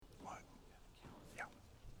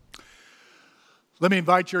Let me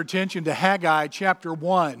invite your attention to Haggai chapter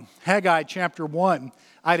 1. Haggai chapter 1.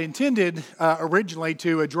 I'd intended originally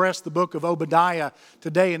to address the book of Obadiah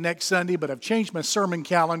today and next Sunday, but I've changed my sermon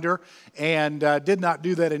calendar and did not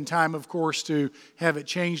do that in time, of course, to have it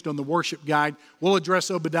changed on the worship guide. We'll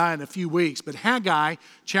address Obadiah in a few weeks, but Haggai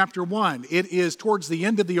chapter 1. It is towards the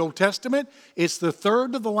end of the Old Testament. It's the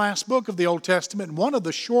third to the last book of the Old Testament and one of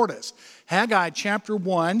the shortest. Haggai chapter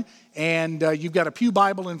 1, and you've got a pew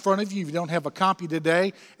Bible in front of you if you don't have a copy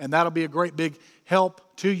today, and that'll be a great big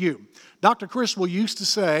help to you. Dr. Criswell used to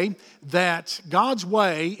say that God's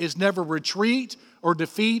way is never retreat or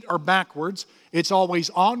defeat or backwards. It's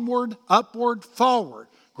always onward, upward, forward.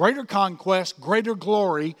 Greater conquest, greater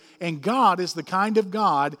glory, and God is the kind of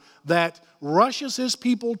God that rushes His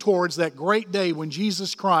people towards that great day when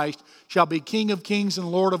Jesus Christ shall be King of kings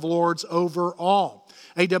and Lord of lords over all.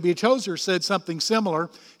 A.W. Tozer said something similar.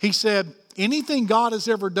 He said, anything God has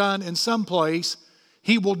ever done in some place,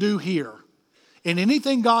 He will do here. And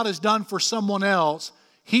anything God has done for someone else,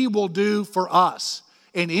 He will do for us.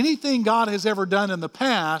 And anything God has ever done in the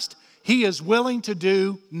past, He is willing to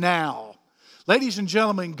do now. Ladies and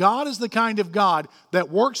gentlemen, God is the kind of God that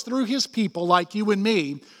works through His people like you and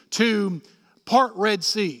me to part Red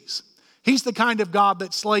Seas. He's the kind of God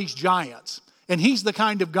that slays giants. And He's the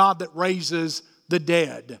kind of God that raises the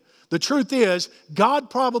dead. The truth is, God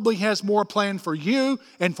probably has more planned for you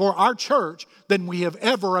and for our church than we have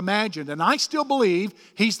ever imagined. And I still believe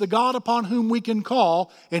He's the God upon whom we can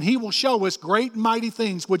call, and He will show us great and mighty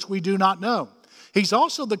things which we do not know. He's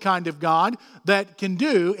also the kind of God that can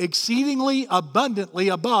do exceedingly abundantly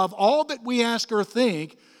above all that we ask or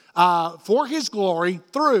think for His glory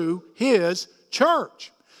through His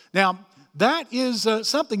church. Now, that is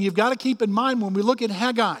something you've got to keep in mind when we look at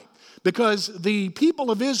Haggai. Because the people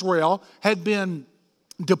of Israel had been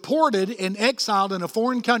deported and exiled in a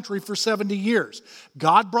foreign country for 70 years.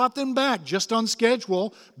 God brought them back just on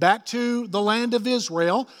schedule, back to the land of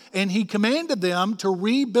Israel, and He commanded them to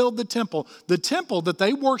rebuild the temple. The temple that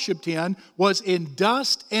they worshiped in was in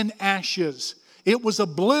dust and ashes. It was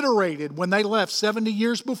obliterated when they left 70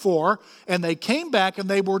 years before, and they came back and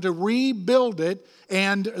they were to rebuild it,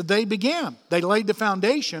 and they began. They laid the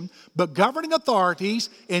foundation, but governing authorities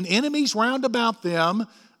and enemies round about them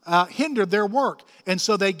hindered their work, and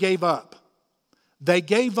so they gave up. They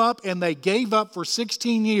gave up, and they gave up for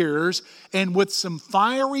 16 years, and with some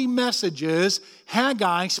fiery messages,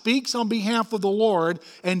 Haggai speaks on behalf of the Lord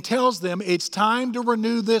and tells them it's time to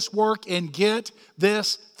renew this work and get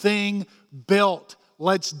this thing built.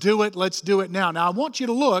 Let's do it. Let's do it now. Now, I want you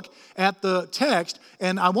to look at the text,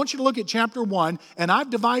 and I want you to look at chapter 1, and I've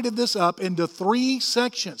divided this up into 3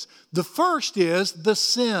 sections. The first is the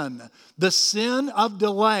sin of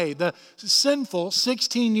delay, the sinful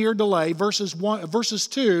 16-year delay, verses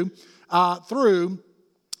 2 through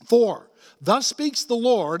 4. Thus speaks the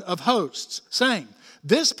Lord of hosts, saying,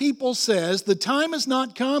 this people says, the time has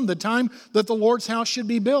not come, the time that the Lord's house should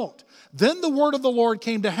be built. Then the word of the Lord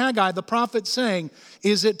came to Haggai the prophet, saying,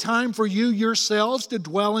 is it time for you yourselves to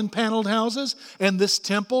dwell in paneled houses and this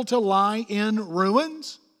temple to lie in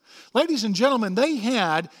ruins? Ladies and gentlemen, they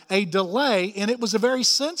had a delay, and it was a very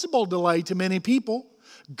sensible delay to many people.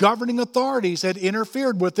 Governing authorities had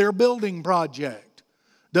interfered with their building project.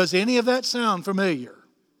 Does any of that sound familiar?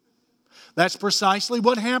 That's precisely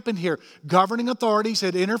what happened here. Governing authorities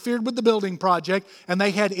had interfered with the building project, and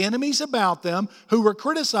they had enemies about them who were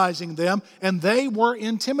criticizing them, and they were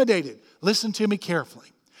intimidated. Listen to me carefully.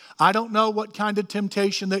 I don't know what kind of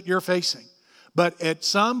temptation that you're facing, but at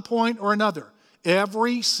some point or another,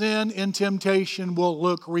 every sin and temptation will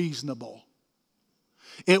look reasonable.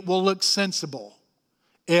 It will look sensible.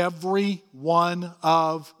 Every one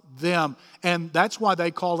of them. And that's why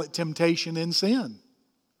they call it temptation and sin.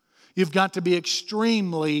 You've got to be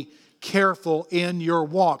extremely careful in your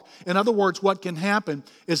walk. In other words, what can happen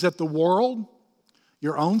is that the world,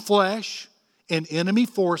 your own flesh, and enemy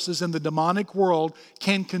forces in the demonic world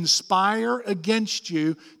can conspire against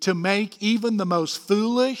you to make even the most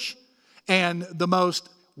foolish and the most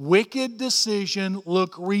wicked decision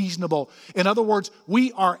look reasonable. In other words,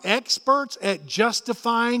 we are experts at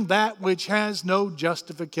justifying that which has no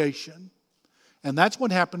justification. And that's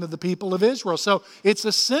what happened to the people of Israel. So it's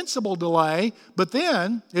a sensible delay, but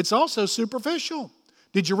then it's also superficial.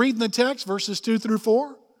 Did you read in the text, verses 2 through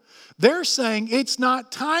 4? They're saying it's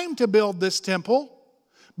not time to build this temple,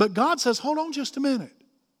 but God says, hold on just a minute.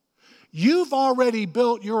 You've already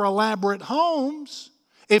built your elaborate homes.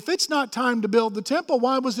 If it's not time to build the temple,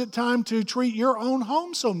 why was it time to treat your own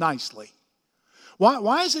home so nicely?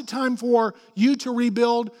 Why is it time for you to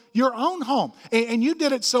rebuild your own home? And you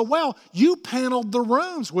did it so well. You paneled the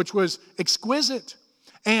rooms, which was exquisite.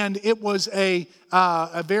 And it was a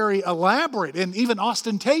very elaborate and even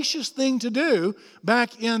ostentatious thing to do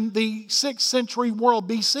back in the 6th century world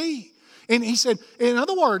BC. And he said, in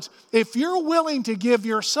other words, if you're willing to give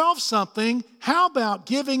yourself something, how about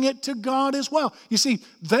giving it to God as well? You see,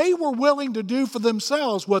 they were willing to do for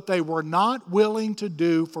themselves what they were not willing to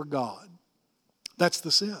do for God. That's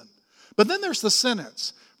the sin. But then there's the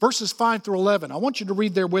sentence, verses 5 through 11. I want you to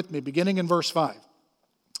read there with me, beginning in verse 5.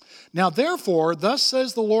 Now therefore, thus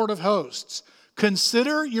says the Lord of hosts,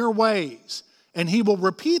 consider your ways. And he will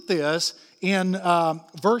repeat this in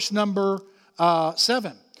verse number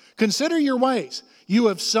 7. Consider your ways. You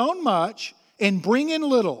have sown much and bring in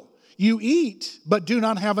little. You eat, but do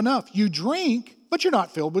not have enough. You drink, but you're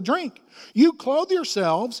not filled with drink. You clothe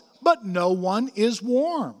yourselves, but no one is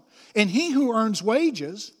warm. And he who earns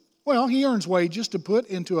wages, well, he earns wages to put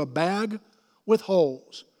into a bag with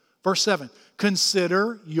holes. Verse 7,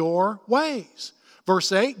 consider your ways.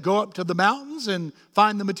 Verse 8, go up to the mountains and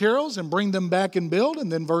find the materials and bring them back and build. And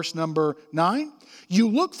then verse number 9, you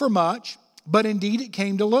look for much, but indeed it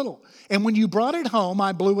came to little. And when you brought it home,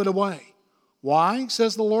 I blew it away. Why,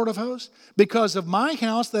 says the Lord of hosts? Because of my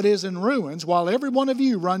house that is in ruins, while every one of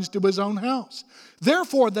you runs to his own house.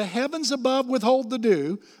 Therefore the heavens above withhold the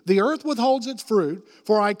dew, the earth withholds its fruit.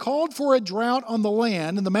 For I called for a drought on the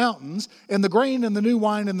land and the mountains, and the grain and the new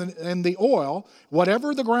wine and the oil,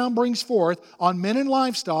 whatever the ground brings forth, on men and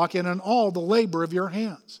livestock, and on all the labor of your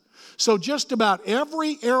hands. So just about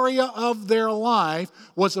every area of their life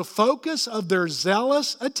was a focus of their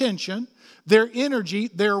zealous attention, their energy,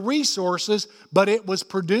 their resources, but it was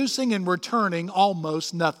producing and returning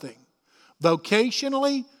almost nothing.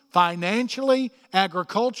 Vocationally, financially,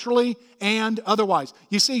 agriculturally, and otherwise.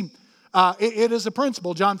 You see, it is a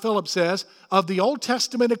principle, John Phillips says, of the Old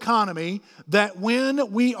Testament economy that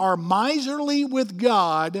when we are miserly with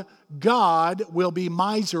God, God will be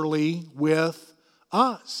miserly with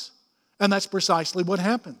us. And that's precisely what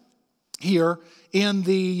happened here in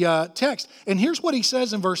the text. And here's what he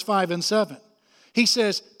says in verse 5 and 7. He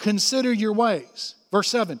says, consider your ways. Verse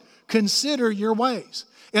 7, consider your ways.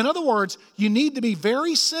 In other words, you need to be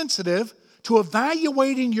very sensitive to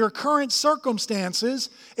evaluating your current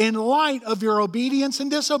circumstances in light of your obedience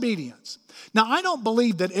and disobedience. Now, I don't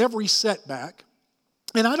believe that every setback,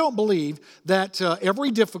 and I don't believe that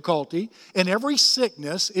every difficulty and every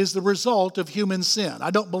sickness is the result of human sin.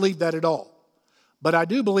 I don't believe that at all. But I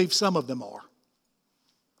do believe some of them are.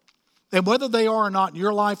 And whether they are or not in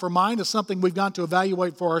your life or mine is something we've got to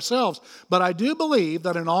evaluate for ourselves. But I do believe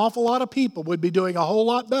that an awful lot of people would be doing a whole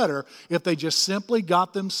lot better if they just simply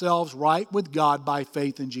got themselves right with God by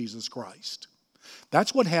faith in Jesus Christ.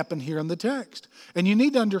 That's what happened here in the text. And you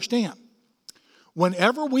need to understand,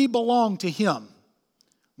 whenever we belong to Him,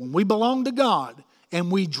 when we belong to God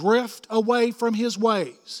and we drift away from His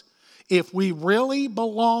ways, if we really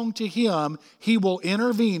belong to Him, He will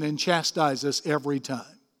intervene and chastise us every time.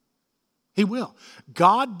 He will.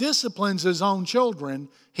 God disciplines His own children.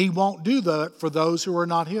 He won't do that for those who are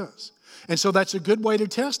not His. And so that's a good way to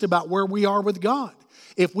test about where we are with God.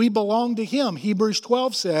 If we belong to Him, Hebrews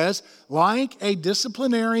 12 says, like a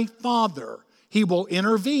disciplinary father, He will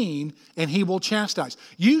intervene and He will chastise.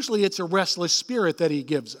 Usually it's a restless spirit that He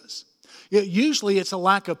gives us. Usually it's a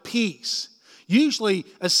lack of peace. Usually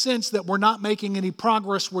a sense that we're not making any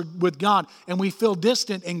progress with God and we feel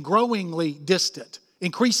distant and growingly distant,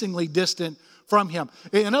 increasingly distant from Him.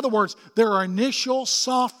 In other words, there are initial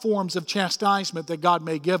soft forms of chastisement that God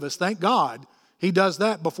may give us. Thank God He does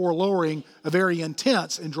that before lowering a very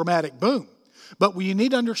intense and dramatic boom. But you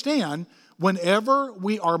need to understand, whenever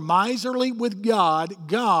we are miserly with God,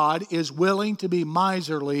 God is willing to be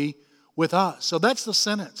miserly with us. So that's the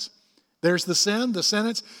sentence. There's the sin, the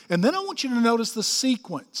sentence. And then I want you to notice the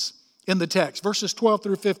sequence in the text, verses 12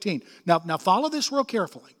 through 15. Now follow this real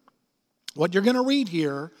carefully. What you're going to read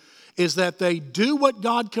here is that they do what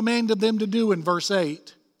God commanded them to do in verse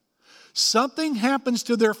 8. Something happens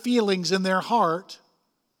to their feelings in their heart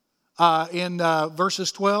in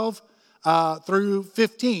verses 12 through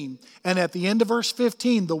 15. And at the end of verse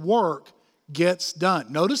 15, the work gets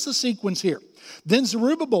done. Notice the sequence here. Then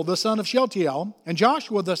Zerubbabel, the son of Shealtiel, and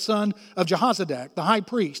Joshua, the son of Jehozadak, the high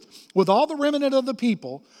priest, with all the remnant of the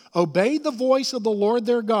people, obeyed the voice of the Lord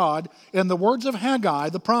their God and the words of Haggai,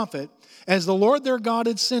 the prophet, as the Lord their God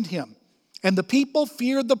had sent him. And the people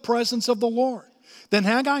feared the presence of the Lord. Then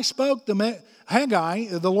Haggai,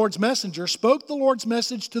 the Lord's messenger, spoke the Lord's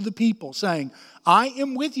message to the people, saying, I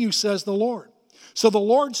am with you, says the Lord. So the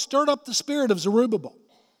Lord stirred up the spirit of Zerubbabel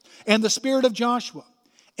and the spirit of Joshua,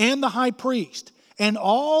 and the high priest, and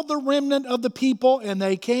all the remnant of the people, and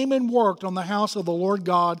they came and worked on the house of the Lord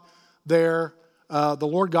God there, the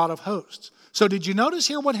Lord God of hosts. So did you notice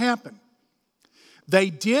here what happened? They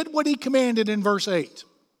did what he commanded in verse 8.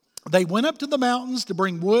 They went up to the mountains to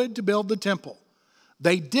bring wood to build the temple.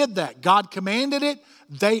 They did that. God commanded it.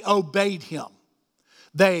 They obeyed him.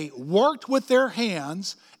 They worked with their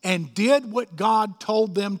hands and did what God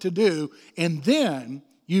told them to do. And then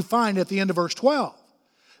you find at the end of verse 12,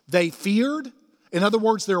 they feared. In other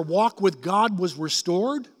words, their walk with God was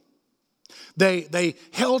restored. They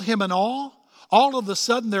held him in awe. All of a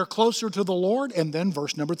sudden, they're closer to the Lord. And then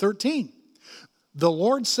verse number 13, the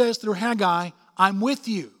Lord says through Haggai, I'm with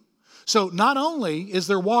you. So not only is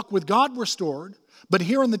their walk with God restored, but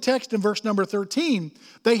here in the text in verse number 13,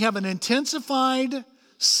 they have an intensified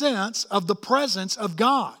sense of the presence of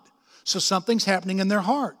God. So something's happening in their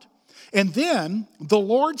heart. And then the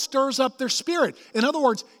Lord stirs up their spirit. In other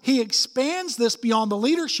words, he expands this beyond the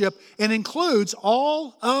leadership and includes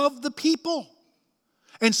all of the people.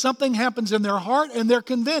 And something happens in their heart and they're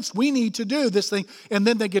convinced we need to do this thing. And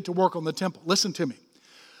then they get to work on the temple. Listen to me.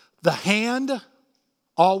 The hand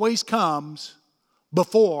always comes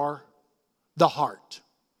before the heart.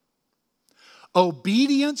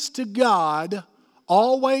 Obedience to God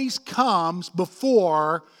always comes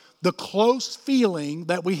before the close feeling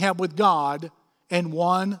that we have with God and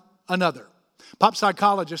one another. Pop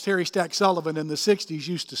psychologist Harry Stack Sullivan in the 60s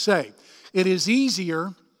used to say, it is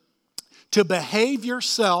easier to behave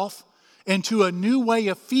yourself into a new way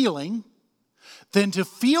of feeling than to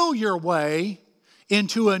feel your way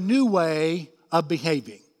into a new way of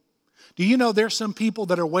behaving. Do you know there's some people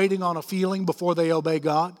that are waiting on a feeling before they obey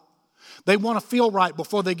God? They want to feel right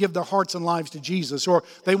before they give their hearts and lives to Jesus, or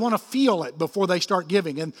they want to feel it before they start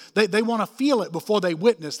giving, and they want to feel it before they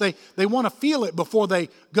witness. They want to feel it before they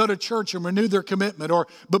go to church and renew their commitment,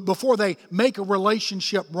 but before they make a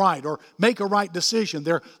relationship right or make a right decision.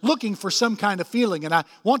 They're looking for some kind of feeling, and I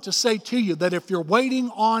want to say to you that if you're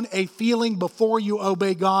waiting on a feeling before you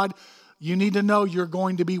obey God, you need to know you're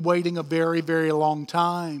going to be waiting a very, very long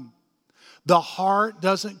time. The heart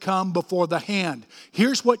doesn't come before the hand.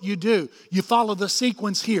 Here's what you do. You follow the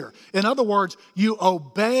sequence here. In other words, you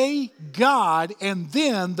obey God and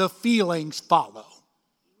then the feelings follow.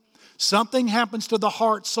 Something happens to the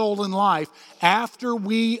heart, soul, and life after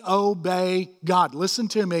we obey God. Listen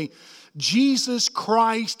to me. Jesus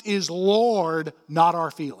Christ is Lord, not our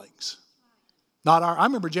feelings. I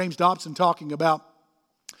remember James Dobson talking about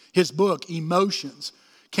his book, Emotions.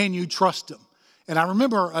 Can you trust him? And I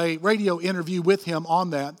remember a radio interview with him on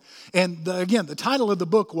that. And again, the title of the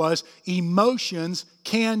book was Emotions,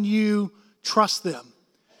 Can You Trust Them?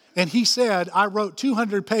 And he said, I wrote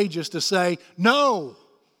 200 pages to say, no.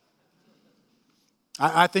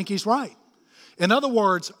 I think he's right. In other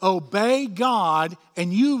words, obey God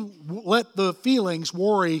and you let the feelings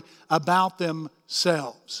worry about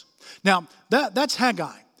themselves. Now, that's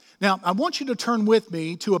Haggai. Now, I want you to turn with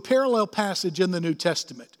me to a parallel passage in the New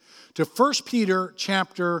Testament, to 1 Peter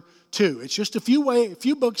chapter 2. It's just a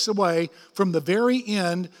few books away from the very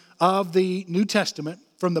end of the New Testament,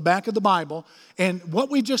 from the back of the Bible. And what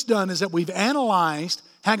we've just done is that we've analyzed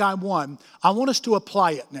Haggai 1. I want us to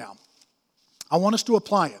apply it now. I want us to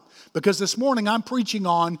apply it. Because this morning I'm preaching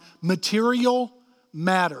on material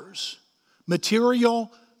matters. Material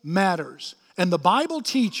matters. And the Bible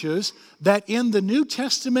teaches that in the New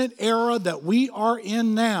Testament era that we are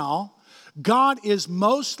in now, God is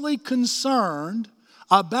mostly concerned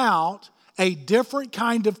about a different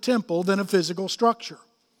kind of temple than a physical structure.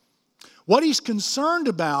 What he's concerned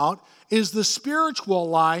about is the spiritual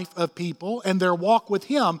life of people and their walk with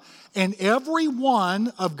him. And every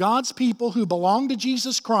one of God's people who belong to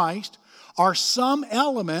Jesus Christ are some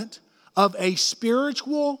element of a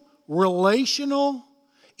spiritual, relational,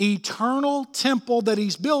 eternal temple that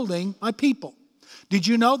he's building by people. Did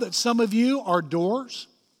you know that some of you are doors?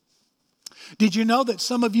 Did you know that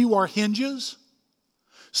some of you are hinges?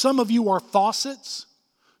 Some of you are faucets.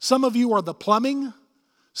 Some of you are the plumbing.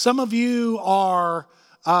 Some of you are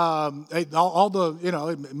all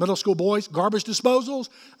the middle school boys, garbage disposals.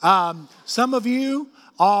 Some of you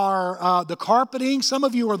are the carpeting. Some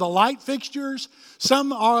of you are the light fixtures.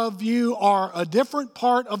 Some of you are a different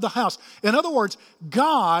part of the house. In other words,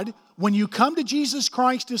 God, when you come to Jesus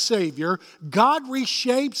Christ as Savior, God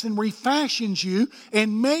reshapes and refashions you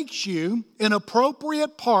and makes you an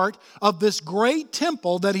appropriate part of this great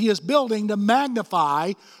temple that he is building to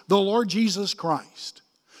magnify the Lord Jesus Christ.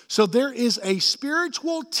 So there is a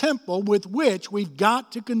spiritual temple with which we've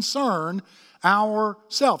got to concern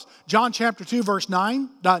ourselves. John chapter 2 verse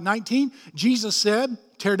 19, Jesus said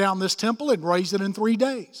tear down this temple and raise it in 3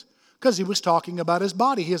 days. Because he was talking about his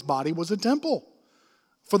body. His body was a temple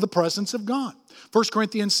for the presence of God. 1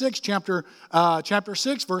 Corinthians 6, chapter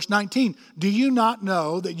 6, verse 19. Do you not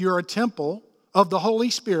know that you're a temple of the Holy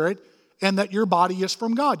Spirit and that your body is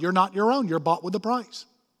from God? You're not your own. You're bought with a price.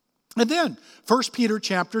 And then 1 Peter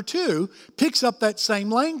chapter 2 picks up that same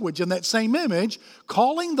language and that same image,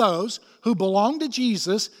 calling those who belong to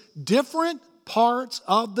Jesus different parts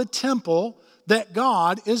of the temple that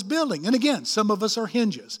God is building. And again, some of us are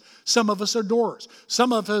hinges. Some of us are doors.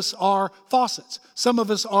 Some of us are faucets. Some of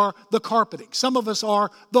us are the carpeting. Some of us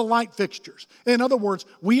are the light fixtures. In other words,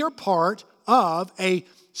 we are part of a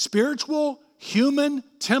spiritual human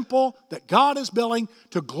temple that God is building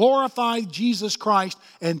to glorify Jesus Christ.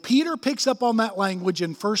 And Peter picks up on that language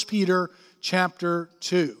in 1 Peter chapter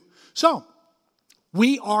 2. So,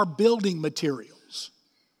 we are building materials.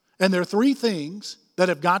 And there are 3 things that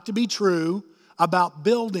have got to be true about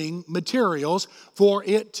building materials for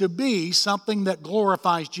it to be something that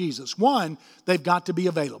glorifies Jesus. 1, they've got to be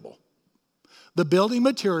available. The building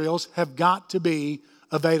materials have got to be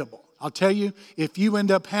available. I'll tell you, if you end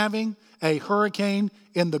up having a hurricane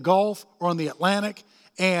in the Gulf or in the Atlantic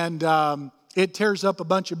and it tears up a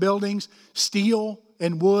bunch of buildings, steel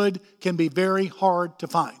and wood can be very hard to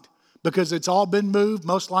find because it's all been moved,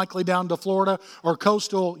 most likely down to Florida or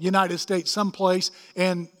coastal United States someplace,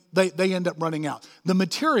 and they end up running out. The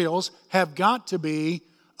materials have got to be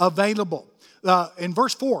available. In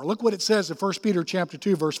verse 4, look what it says in 1 Peter chapter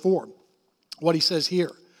 2, verse 4. What he says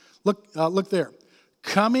here. Look there.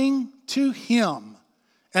 Coming to him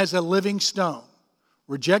as a living stone,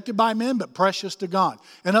 rejected by men, but precious to God.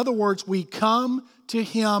 In other words, we come to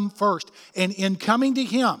him first. And in coming to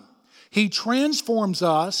him, he transforms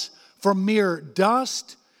us from mere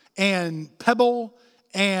dust and pebble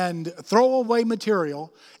and throwaway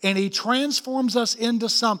material, and he transforms us into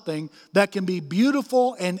something that can be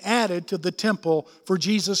beautiful and added to the temple for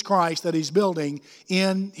Jesus Christ that he's building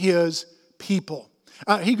in his people.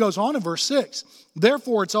 He goes on in verse 6.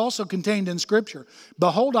 Therefore, it's also contained in Scripture.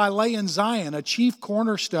 Behold, I lay in Zion a chief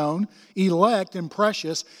cornerstone, elect and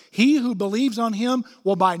precious. He who believes on him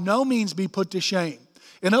will by no means be put to shame.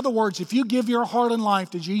 In other words, if you give your heart and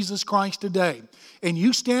life to Jesus Christ today, and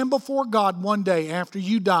you stand before God one day after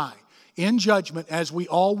you die in judgment, as we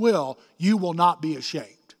all will, you will not be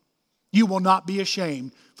ashamed. You will not be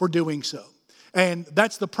ashamed for doing so. And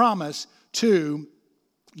that's the promise to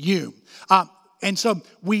you. And so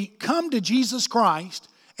we come to Jesus Christ,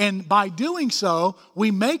 and by doing so,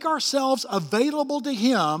 we make ourselves available to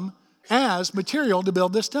him as material to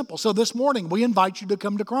build this temple. So this morning, we invite you to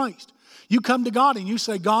come to Christ. You come to God and you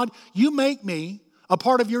say, God, you make me a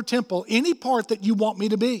part of your temple, any part that you want me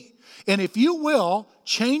to be. And if you will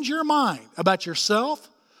change your mind about yourself,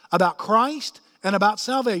 about Christ, and about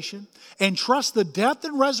salvation, and trust the death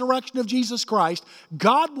and resurrection of Jesus Christ,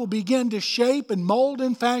 God will begin to shape and mold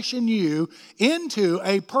and fashion you into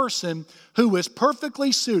a person who is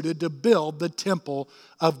perfectly suited to build the temple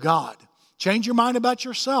of God. Change your mind about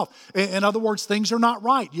yourself. In other words, things are not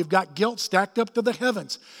right. You've got guilt stacked up to the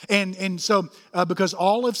heavens. And so, because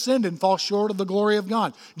all have sinned and fall short of the glory of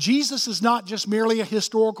God. Jesus is not just merely a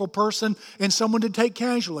historical person and someone to take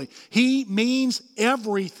casually. He means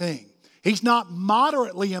everything. He's not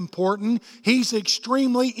moderately important. He's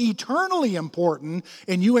extremely, eternally important,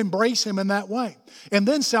 and you embrace him in that way. And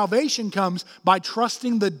then salvation comes by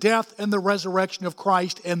trusting the death and the resurrection of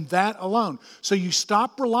Christ and that alone. So you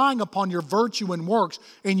stop relying upon your virtue and works,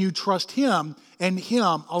 and you trust him and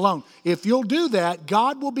him alone. If you'll do that,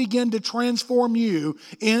 God will begin to transform you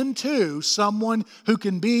into someone who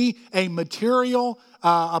can be a material,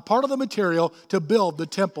 a part of the material to build the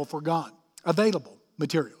temple for God. Available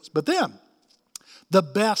materials. But then, the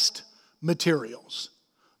best materials.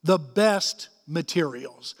 The best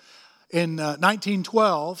materials. In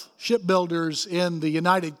 1912, shipbuilders in the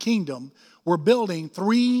United Kingdom were building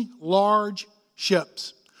 3 large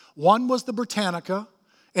ships. One was the Britannica,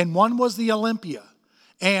 and one was the Olympia.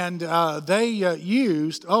 And they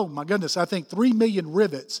used, I think 3 million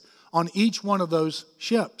rivets on each one of those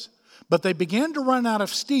ships. But they began to run out of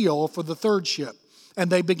steel for the 3rd ship. And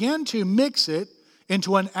they began to mix it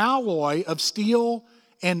into an alloy of steel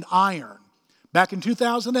and iron. Back in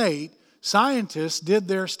 2008, scientists did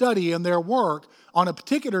their study and their work on a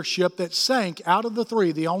particular ship that sank out of the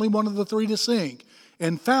 3, the only one of the 3 to sink,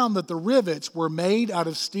 and found that the rivets were made out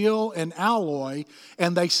of steel and alloy,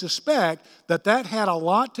 and they suspect that that had a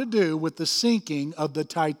lot to do with the sinking of the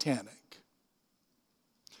Titanic.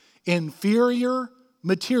 Inferior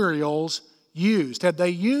materials used. Had they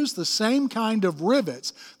used the same kind of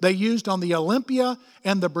rivets they used on the Olympia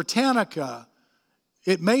and the Britannica,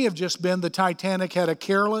 It may have just been the Titanic had a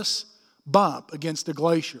careless bump against a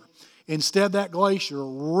glacier. Instead, that glacier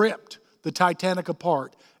ripped the Titanic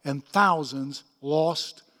apart and thousands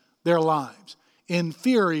lost their lives.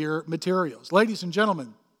 Inferior materials. Ladies and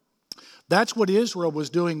gentlemen, that's what Israel was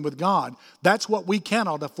doing with God. That's what we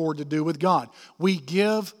cannot afford to do with God. We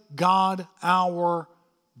give God our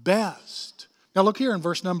best. Now look here in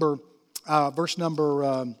verse number 4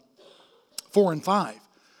 and 5,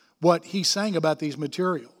 what he's saying about these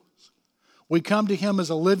materials. We come to him as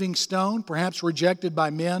a living stone, perhaps rejected by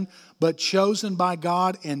men, but chosen by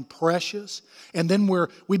God and precious. And then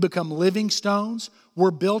we become living stones.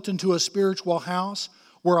 We're built into a spiritual house.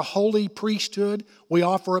 We're a holy priesthood. We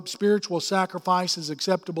offer up spiritual sacrifices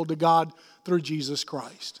acceptable to God through Jesus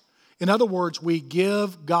Christ. In other words, we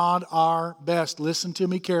give God our best. Listen to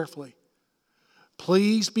me carefully.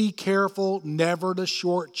 Please be careful never to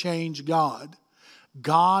shortchange God.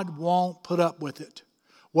 God won't put up with it.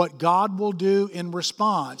 What God will do in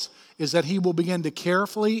response is that he will begin to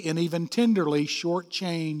carefully and even tenderly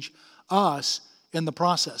shortchange us in the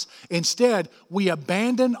process. Instead, we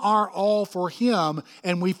abandon our all for him,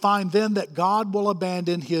 and we find then that God will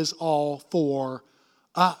abandon his all for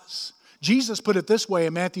us. Jesus put it this way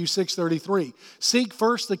in Matthew 6:33. Seek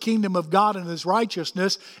first the kingdom of God and his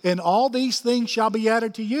righteousness, and all these things shall be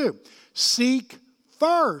added to you. Seek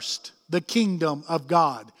first the kingdom of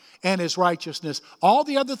God and his righteousness. All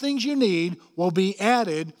the other things you need will be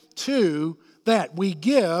added to that. We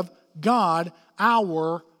give God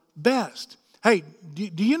our best. Hey,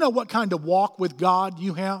 do you know what kind of walk with God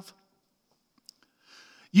you have?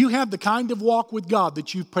 You have the kind of walk with God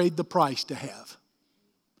that you've paid the price to have.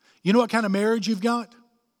 You know what kind of marriage you've got?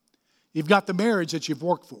 You've got the marriage that you've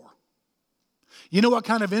worked for. You know what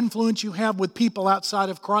kind of influence you have with people outside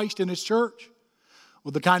of Christ and his church?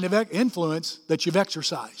 Well, the kind of influence that you've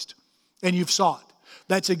exercised and you've sought.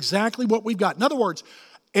 That's exactly what we've got. In other words,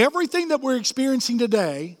 everything that we're experiencing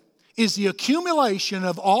today is the accumulation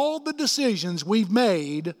of all the decisions we've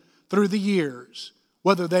made through the years,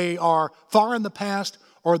 whether they are far in the past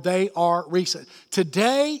or they are recent.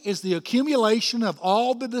 Today is the accumulation of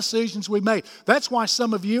all the decisions we made. That's why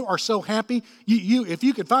some of you are so happy. If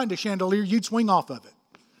you could find a chandelier, you'd swing off of it.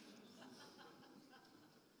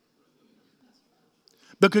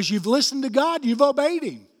 Because you've listened to God, you've obeyed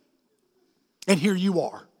him. And here you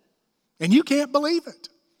are. And you can't believe it.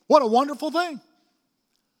 What a wonderful thing.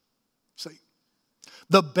 See,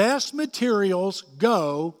 the best materials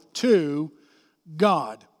go to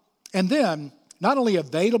God. And then, not only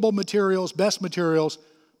available materials, best materials,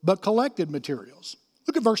 but collected materials.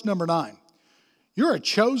 Look at verse number 9. You're a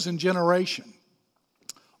chosen generation,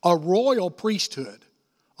 a royal priesthood,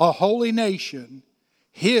 a holy nation,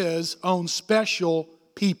 his own special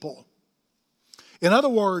people. In other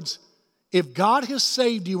words, if God has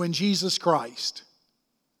saved you in Jesus Christ,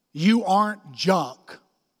 you aren't junk.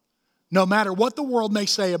 No matter what the world may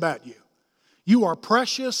say about you, you are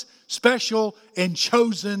precious, special, and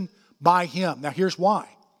chosen by him. Now here's why.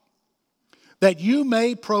 That you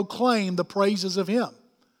may proclaim the praises of him.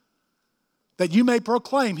 That you may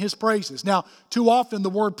proclaim his praises. Now, too often the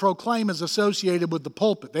word proclaim is associated with the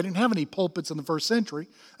pulpit. They didn't have any pulpits in the first century.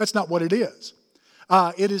 That's not what it is.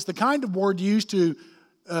 It is the kind of word used to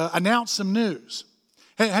announce some news.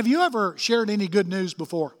 Have you ever shared any good news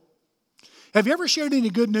before? Have you ever shared any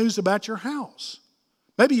good news about your house?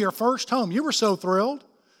 Maybe your first home. You were so thrilled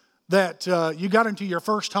that you got into your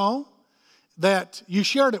first home that you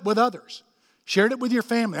shared it with others. Shared it with your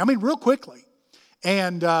family. I mean, real quickly.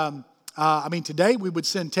 And today we would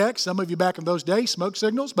send texts. Some of you back in those days, smoke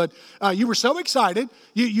signals. But you were so excited,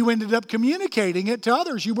 you ended up communicating it to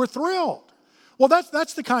others. You were thrilled. Well,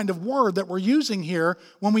 that's the kind of word that we're using here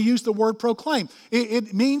when we use the word proclaim.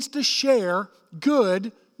 It means to share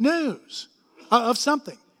good news of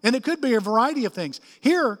something. And it could be a variety of things.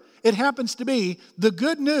 Here, it happens to be the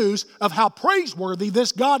good news of how praiseworthy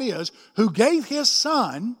this God is who gave his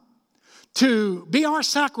Son to be our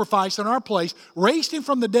sacrifice in our place, raised him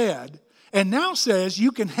from the dead, and now says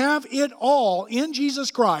you can have it all in Jesus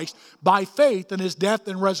Christ by faith in his death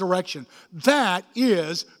and resurrection. That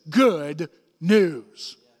is good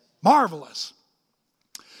news. Marvelous.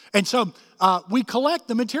 And so we collect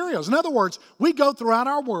the materials. In other words, we go throughout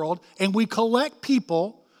our world and we collect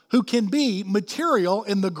people who can be material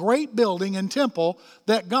in the great building and temple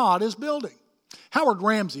that God is building. Howard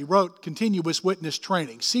Ramsey wrote Continuous Witness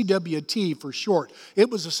Training, CWT for short. It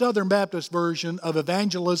was a Southern Baptist version of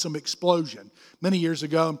Evangelism Explosion many years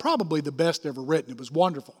ago, and probably the best ever written. It was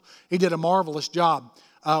wonderful. He did a marvelous job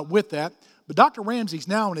with that. But Dr. Ramsey's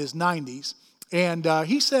now in his 90s, and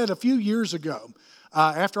he said a few years ago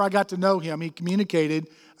After I got to know him, he communicated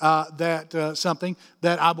something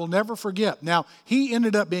that I will never forget. Now,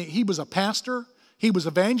 he was a pastor. He was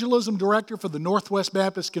evangelism director for the Northwest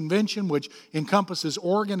Baptist Convention, which encompasses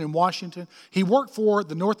Oregon and Washington. He worked for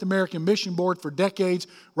the North American Mission Board for decades,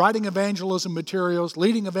 writing evangelism materials,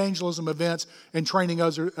 leading evangelism events, and training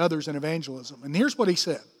others in evangelism. And here's what he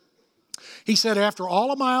said. He said, after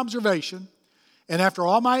all of my observation and after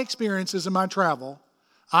all my experiences in my travel,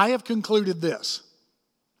 I have concluded this.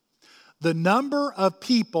 The number of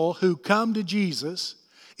people who come to Jesus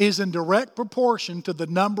is in direct proportion to the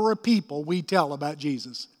number of people we tell about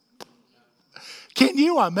Jesus. Can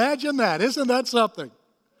you imagine that? Isn't that something?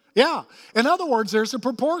 Yeah. In other words, there's a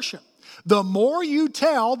proportion. The more you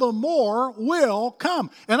tell, the more will come.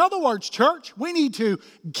 In other words, church, we need to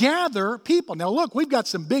gather people. Now look, we've got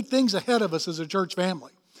some big things ahead of us as a church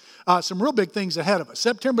family. Some real big things ahead of us.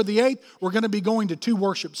 September the 8th, we're going to be going to 2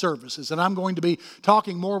 worship services, and I'm going to be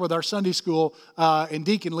talking more with our Sunday school and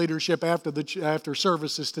deacon leadership after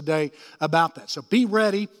services today about that. So be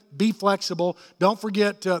ready, be flexible. Don't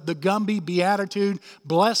forget the Gumby Beatitude.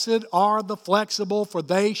 Blessed are the flexible, for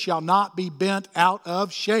they shall not be bent out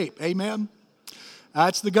of shape. Amen?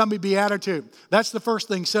 That's the Gumby Beatitude. That's the first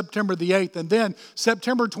thing, September the 8th. And then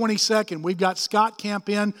September 22nd, we've got Scott Camp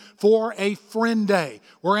in for a Friend Day.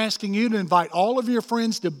 We're asking you to invite all of your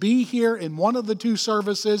friends to be here in one of the 2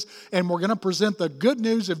 services, and we're going to present the good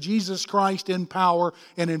news of Jesus Christ in power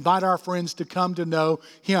and invite our friends to come to know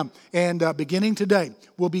Him. And beginning today,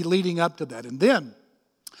 we'll be leading up to that. And then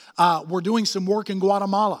we're doing some work in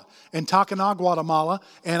Guatemala, in Tacaná, Guatemala,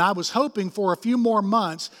 and I was hoping for a few more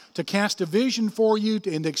months to cast a vision for you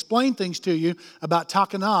and to explain things to you about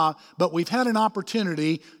Tacaná, but we've had an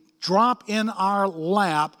opportunity drop in our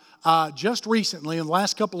lap just recently in the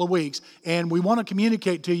last couple of weeks, and we want to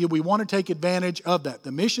communicate to you. We want to take advantage of that.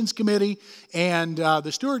 The Missions Committee and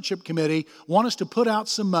the Stewardship Committee want us to put out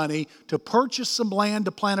some money to purchase some land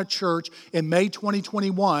to plant a church in May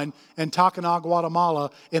 2021 in Tacaná,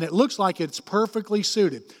 Guatemala, and it looks like it's perfectly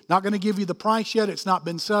suited. Not going to give you the price yet. It's not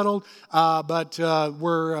been settled, but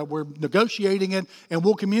we're negotiating it, and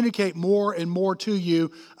we'll communicate more and more to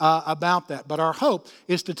you about that. But our hope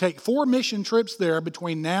is to take 4 mission trips there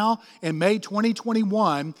between now and May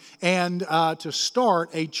 2021 and to start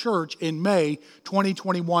a church in May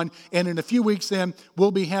 2021. And in a few weeks then,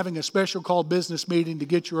 we'll be having a special called business meeting to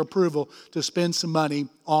get your approval to spend some money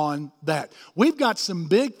on that. We've got some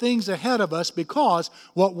big things ahead of us because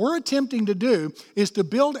what we're attempting to do is to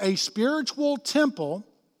build a spiritual temple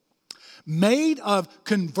made of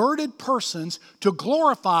converted persons to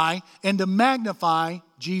glorify and to magnify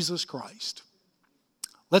Jesus Christ.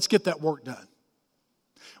 Let's get that work done.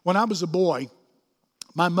 When I was a boy,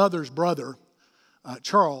 my mother's brother,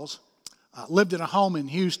 Charles, lived in a home in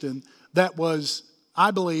Houston that was,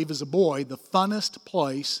 I believe, as a boy, the funnest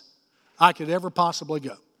place I could ever possibly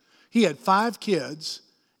go. He had 5 kids,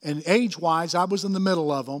 and age-wise, I was in the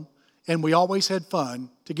middle of them, and we always had fun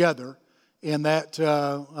together in that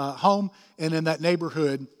home and in that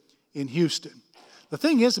neighborhood in Houston. The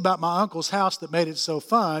thing is about my uncle's house that made it so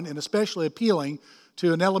fun and especially appealing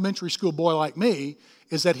to an elementary school boy like me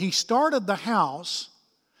is that he started the house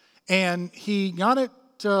and he got it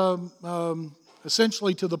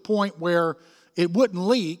essentially to the point where it wouldn't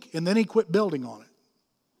leak, and then he quit building on it.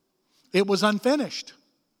 It was unfinished.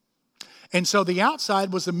 And so the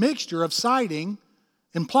outside was a mixture of siding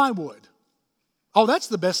and plywood. Oh, that's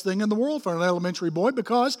the best thing in the world for an elementary boy,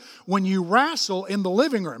 because when you wrestle in the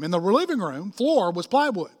living room floor was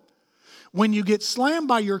plywood. When you get slammed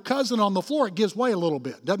by your cousin on the floor, it gives way a little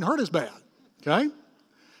bit. Doesn't hurt as bad, okay?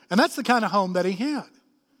 And that's the kind of home that he had.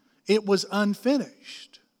 It was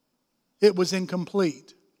unfinished. It was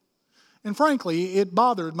incomplete. And frankly, it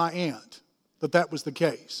bothered my aunt that was the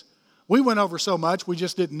case. We went over so much, we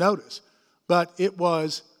just didn't notice. But it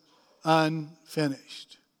was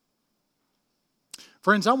unfinished.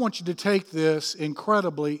 Friends, I want you to take this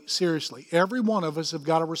incredibly seriously. Every one of us have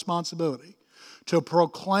got a responsibility to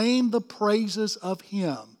proclaim the praises of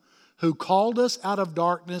Him who called us out of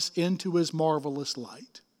darkness into His marvelous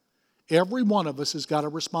light. Every one of us has got a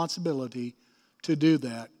responsibility to do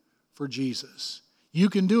that for Jesus. You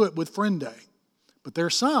can do it with Friend Day, but there are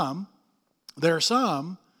some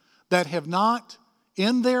that have not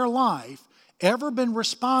in their life ever been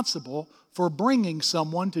responsible for bringing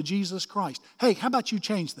someone to Jesus Christ. Hey, how about you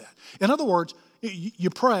change that? In other words, you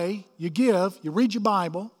pray, you give, you read your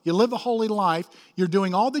Bible, you live a holy life, you're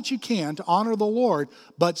doing all that you can to honor the Lord,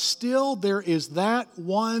 but still there is that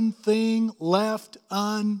one thing left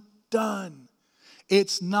undone.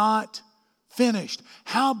 It's not finished.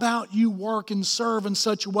 How about you work and serve in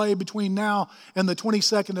such a way between now and the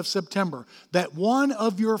 22nd of September that one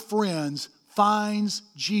of your friends finds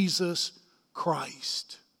Jesus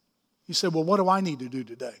Christ? You say, well, what do I need to do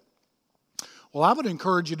today? Well, I would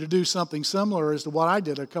encourage you to do something similar as to what I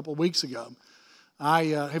did a couple of weeks ago. I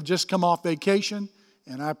have just come off vacation,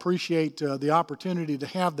 and I appreciate the opportunity to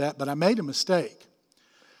have that, but I made a mistake.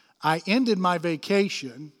 I ended my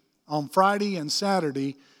vacation on Friday and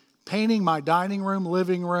Saturday painting my dining room,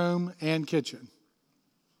 living room, and kitchen.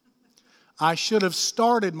 I should have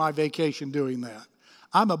started my vacation doing that.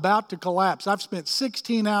 I'm about to collapse. I've spent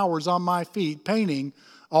 16 hours on my feet painting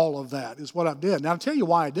all of that is what I did. Now, I'll tell you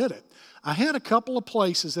why I did it. I had a couple of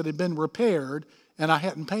places that had been repaired, and I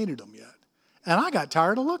hadn't painted them yet. And I got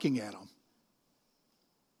tired of looking at them.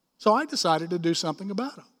 So I decided to do something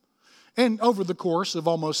about them. And over the course of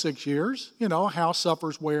almost 6 years, a house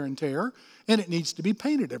suffers wear and tear, and it needs to be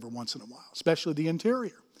painted every once in a while, especially the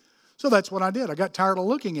interior. So that's what I did. I got tired of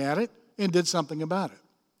looking at it and did something about it.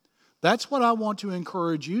 That's what I want to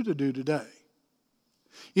encourage you to do today.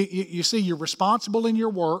 You see, you're responsible in your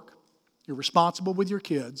work. You're responsible with your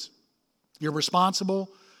kids. You're responsible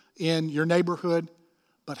in your neighborhood.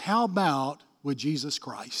 But how about with Jesus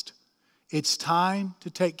Christ? It's time to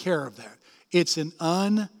take care of that. It's an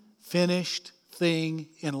unfinished thing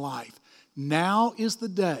in life. Now is the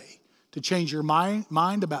day to change your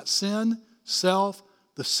mind about sin, self,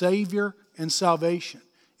 the Savior, and salvation.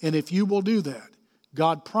 And if you will do that,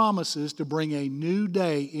 God promises to bring a new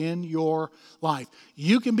day in your life.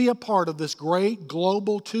 You can be a part of this great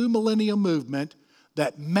global 2 millennium movement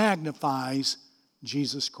that magnifies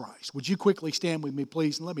Jesus Christ. Would you quickly stand with me,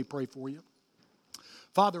 please, and let me pray for you.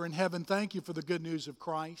 Father in heaven, thank you for the good news of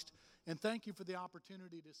Christ, and thank you for the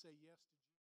opportunity to say yes to